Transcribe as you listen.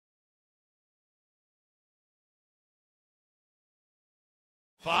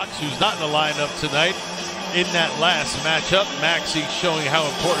Fox, who's not in the lineup tonight, in that last matchup, Maxey showing how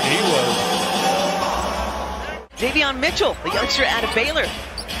important he was. Davion Mitchell, the youngster out of Baylor,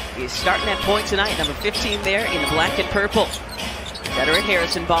 is starting at point tonight, number 15 there in the black and purple. Veteran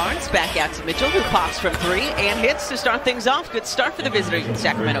Harrison Barnes back out to Mitchell, who pops from three and hits to start things off. Good start for the visiting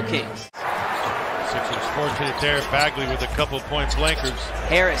Sacramento Kings. Sixers fortunate there, Bagley with a couple point blankers.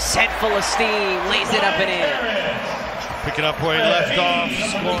 Harris, head full of steam, lays it up and in. Picking up where he left off,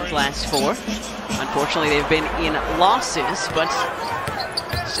 scoring. Last four. Unfortunately, they've been in losses, but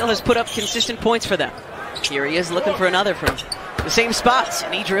still has put up consistent points for them. Here he is looking for another from the same spots,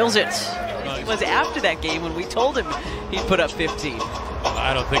 and he drills it. It was after that game when we told him he'd put up 15.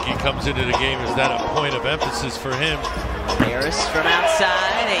 I don't think he comes into the game as that a point of emphasis for him. Harris from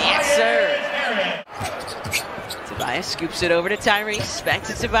outside, yes sir. Tobias scoops it over to Tyrese, back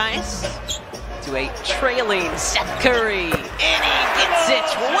to Tobias. To a trailing Seth Curry, and he gets it.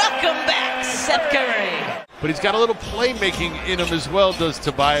 Welcome back, Seth Curry. But he's got a little playmaking in him as well, does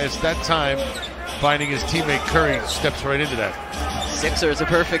Tobias. That time, finding his teammate Curry, steps right into that. Sixers a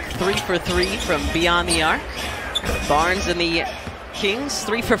perfect 3 for 3 from beyond the arc. Barnes and the Kings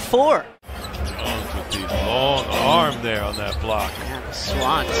 3 for 4. Barnes with the long arm there on that block. Yeah, the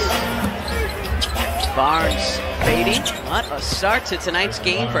Swans. Barnes fading. What a start to tonight's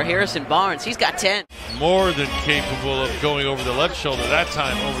game for Harrison Barnes. He's got 10. More than capable of going over the left shoulder, that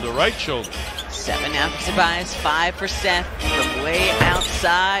time over the right shoulder. 7 now for Tobias, 5 for Seth from way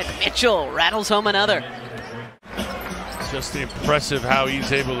outside. Mitchell rattles home another. Just impressive how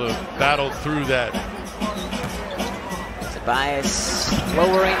he's able to battle through that. Tobias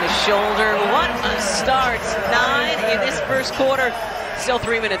lowering the shoulder. What a start. 9 in this first quarter. Still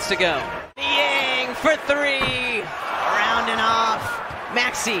 3 minutes to go. Yang for 3. Rounding off.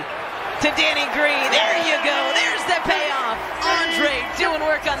 Maxey to Danny Green. There you go. There's the payoff. Andre doing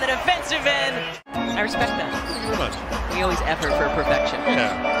work on the defensive end. I respect that. Thank you very much. We always effort for perfection.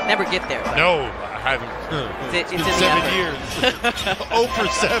 Yeah. Never get there. No, I haven't. It's in 7 years. 0 for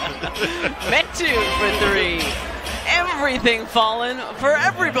 7. Metu for 3. Everything falling for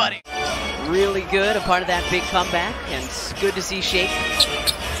everybody. Really good, a part of that big comeback, and it's good to see Shake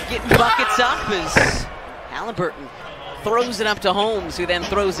getting buckets up as Halliburton throws it up to Holmes, who then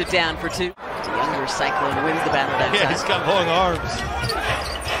throws it down for 2. The younger Cyclone wins the battle that time. Yeah, he's got long arms.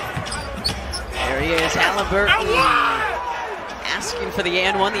 There he is, Halliburton asking for the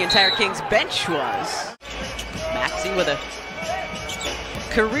and one. The entire Kings bench was. Maxey with a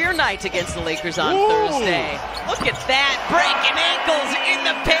career night against the Lakers on Thursday. Look at that, breaking ankles in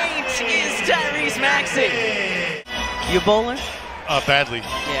the paint is Tyrese Maxey. You a bowler? Badly.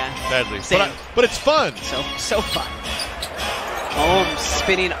 Yeah. Badly. Same. But it's fun. So fun. Holmes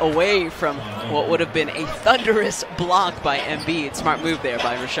spinning away from what would have been a thunderous block by Embiid. Smart move there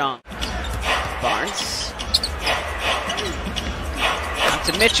by Rashawn. Barnes. Out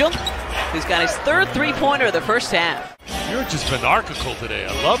to Mitchell, who's got his third three-pointer of the first half. You're just monarchical today.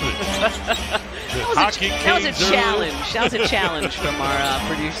 I love it. That was a challenge. That was a challenge from our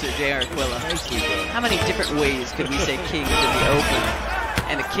producer, J.R. Quilla. How many different ways could we say Kings in the open?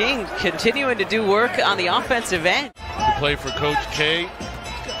 And the King continuing to do work on the offensive end. To play for Coach K.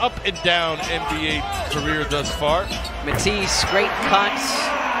 Up and down NBA career thus far. Matisse, great cuts.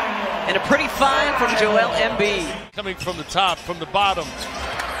 And a pretty find from Joel Embiid. Coming from the top, from the bottom.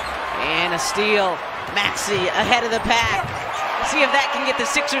 And a steal. Maxey ahead of the pack. See if that can get the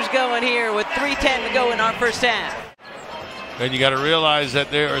Sixers going here with 3:10 to go in our first half. And you got to realize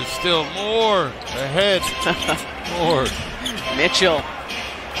that there is still more ahead. More. Mitchell.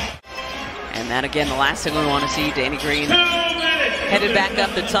 And that again, the last thing we want to see, Danny Green headed back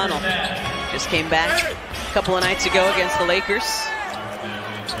up the tunnel. Just came back a couple of nights ago against the Lakers.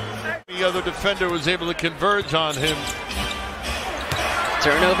 The other defender was able to converge on him.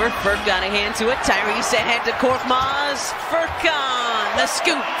 Turnover, Burke got a hand to it. Tyrese ahead to Korkmaz. Furkan, the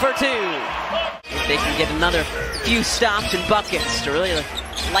scoop for 2. If they can get another few stops and buckets to really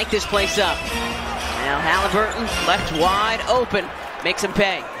light this place up. Now Halliburton, left wide open, makes him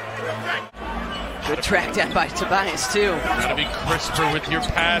pay. Good track down by Tobias, too. Gotta be crisper with your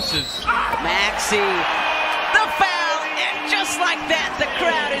passes. Maxey, the foul, and just like that, the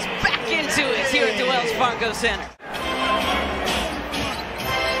crowd is back into it here at the Wells Fargo Center.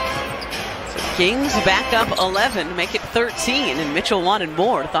 Kings back up 11, make it 13, and Mitchell wanted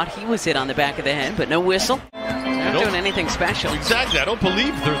more. Thought he was hit on the back of the head, but no whistle. Not doing anything special. Exactly. I don't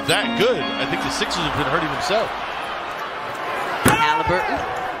believe they're that good. I think the Sixers have been hurting themselves. Halliburton.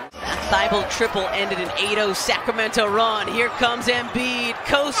 That Thibault triple ended an 8-0 Sacramento run. Here comes Embiid,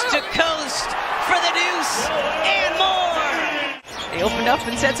 coast to coast for the deuce and more. they opened up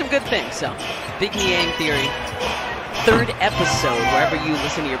and said some good things. So, Big Niang Theory, third episode wherever you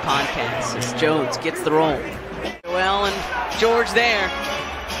listen to your podcasts as Jones gets the roll. Well, and George there.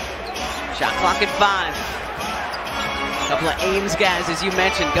 Shot clock at 5. A couple of Ames guys, as you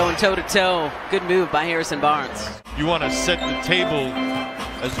mentioned, going toe-to-toe. Good move by Harrison Barnes. You want to set the table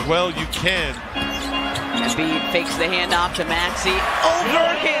as well you can. Embiid fakes the handoff to Maxey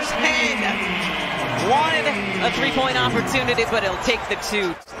over his head. Wanted a three-point opportunity, but he'll take the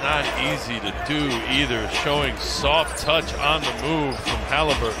 2. It's not easy to do either, showing soft touch on the move from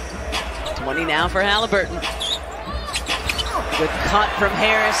Halliburton. 20 now for Halliburton. Good cut from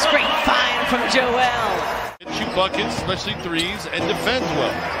Harris. Great find from Joel. Shoot buckets, especially threes, and defends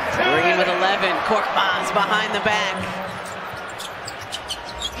well. Green with 11. Korkmaz behind the back.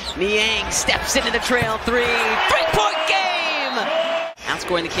 Niang steps into the trail 3. Three-point game!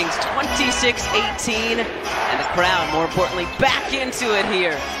 Outscoring the Kings 26-18. And the crowd, more importantly, back into it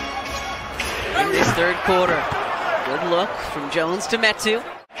here in this third quarter. Good look from Jones to Metu.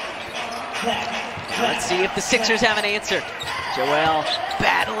 Let's see if the Sixers have an answer. Joel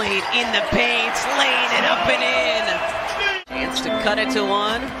battling in the paint, laying it up and in. Chance to cut it to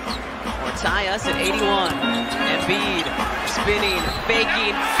 1 or tie us at 81. Embiid spinning,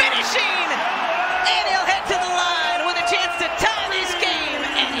 faking, finishing, and he'll head to the line with a chance to tie this game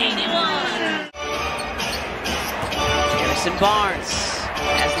at 81. Harrison Barnes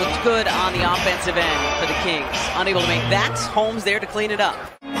has looked good on the offensive end for the Kings. Unable to make that. Holmes there to clean it up.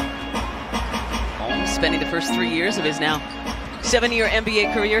 Holmes spending the first 3 years of his now 7-year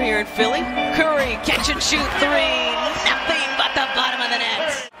NBA career here in Philly. Curry, catch and shoot 3. Nothing but the bottom of the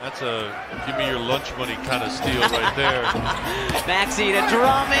net. That's a give me your lunch money kind of steal right there. Maxey to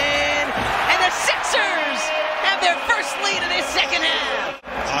Drummond. And the Sixers have their first lead of this second half.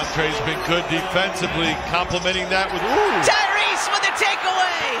 Entree's been good defensively, complementing that with Tyrese with the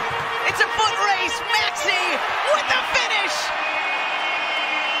takeaway. It's a foot race. Maxey with the finish.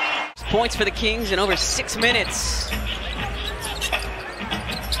 Points for the Kings in over 6 minutes.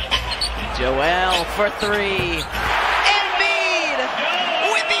 Joel for 3. Embiid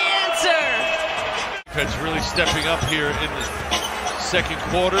with the answer. Defense really stepping up here in the second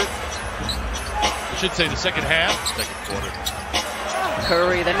quarter. I should say the second half. Second quarter.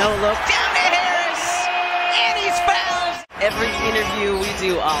 Curry, the no-look, down to Harris, and he's fouled. Every interview we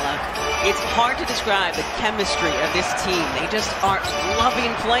do, Ala, it's hard to describe the chemistry of this team. They just are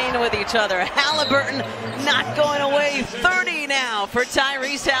loving playing with each other. Halliburton not going away. 30 now for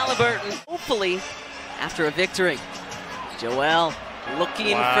Tyrese Halliburton. Hopefully, after a victory. Joel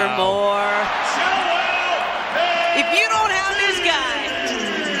looking for more. If you don't have this guy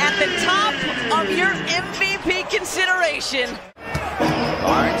at the top of your MVP consideration,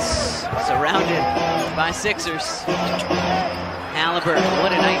 Barnes surrounded by Sixers. Halliburton,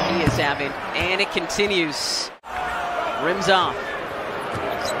 what a night he is having. And it continues. Rims off.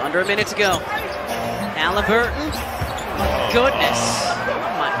 Under a minute to go. Halliburton. Goodness. Oh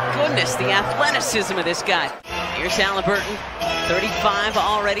my goodness, the athleticism of this guy. Here's Halliburton. 35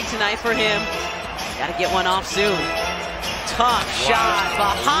 already tonight for him. Gotta get one off soon. Tough shot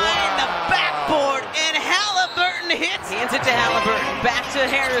behind the backboard, and Halliburton hits. Hands it to Halliburton. Back to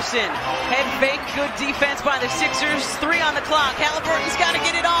Harrison. Head fake. Good defense by the Sixers. 3 on the clock. Halliburton's got to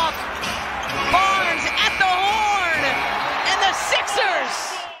get it off. Barnes at the horn.